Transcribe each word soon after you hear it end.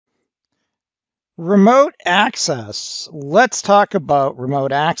Remote access. Let's talk about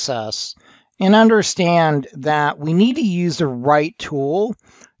remote access and understand that we need to use the right tool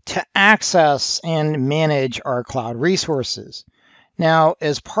to access and manage our cloud resources. Now,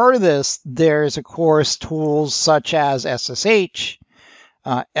 as part of this, there's, of course, tools such as SSH,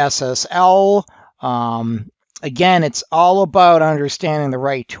 SSL. Again, it's all about understanding the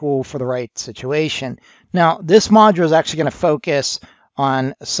right tool for the right situation. Now, this module is actually going to focus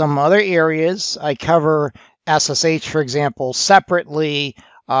on some other areas. I cover SSH, for example, separately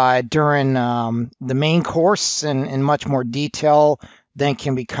during the main course in much more detail than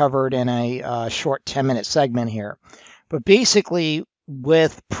can be covered in a short 10-minute segment here. But basically,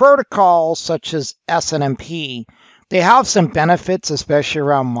 with protocols such as SNMP, they have some benefits, especially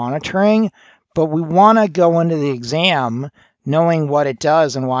around monitoring, but we want to go into the exam knowing what it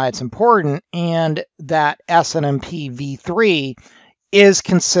does and why it's important, and that SNMP v3 is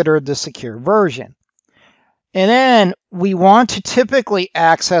considered the secure version. And then we want to typically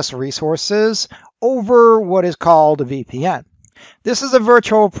access resources over what is called a VPN. This is a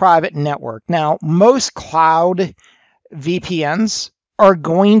virtual private network. Now, most cloud VPNs are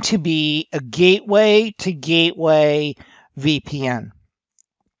going to be a gateway to gateway VPN.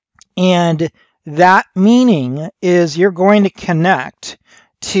 And that meaning is you're going to connect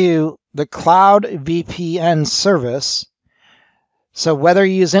to the cloud VPN service. So whether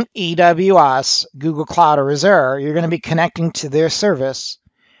you're using AWS, Google Cloud, or Azure, you're going to be connecting to their service.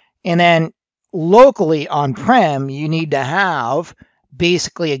 And then locally on-prem, you need to have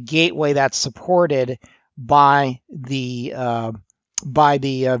basically a gateway that's supported by the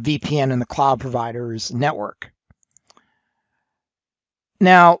VPN and the cloud provider's network.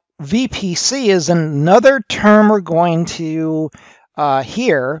 Now, VPC is another term we're going to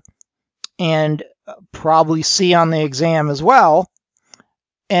hear and probably see on the exam as well.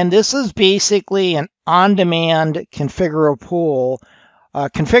 And this is basically an on-demand configurable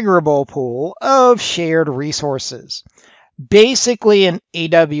pool of shared resources. Basically, in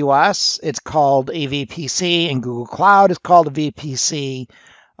AWS, it's called a VPC, and Google Cloud is called a VPC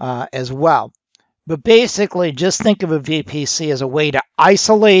as well. But basically, just think of a VPC as a way to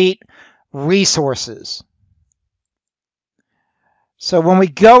isolate resources. So when we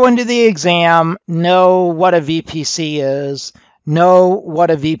go into the exam, know what a VPC is, know what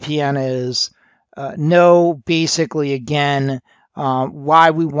a VPN is, know basically, again,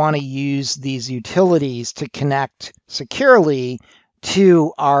 why we want to use these utilities to connect securely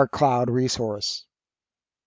to our cloud resource.